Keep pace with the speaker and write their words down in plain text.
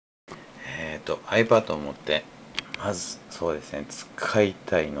iPad を持ってまずそうですね、使い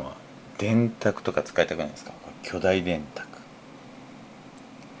たいのは電卓とか使いたくないですか？巨大電卓、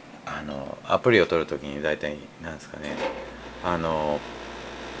アプリを取るときに大体なんですかね、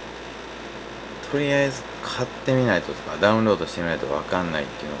とりあえず買ってみないととかダウンロードしてみないと分かんないっ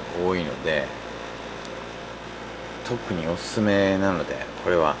ていうのが多いので、特におすすめなので、こ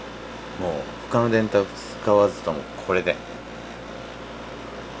れはもう他の電卓使わずともこれで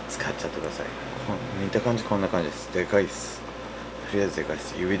使っちゃってください。見た感じこんな感じです。でかいです。とりあえずでかいで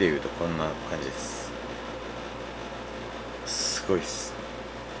す。指で言うとこんな感じです。すごいです。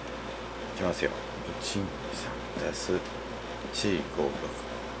いきますよ。123足す456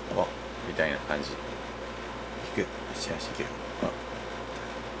おみたいな感じ。引く1足いける。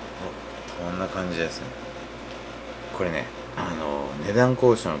こんな感じですね。これね、値段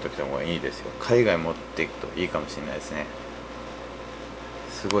交渉の時とかいいですよ。海外持っていくといいかもしれないですね。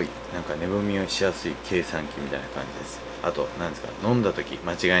すごいなんか値踏みをしやすい計算機みたいな感じです。あと何ですか、飲んだ時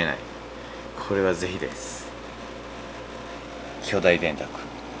間違いない。これはぜひです。巨大電卓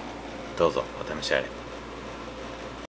どうぞお試しあれ。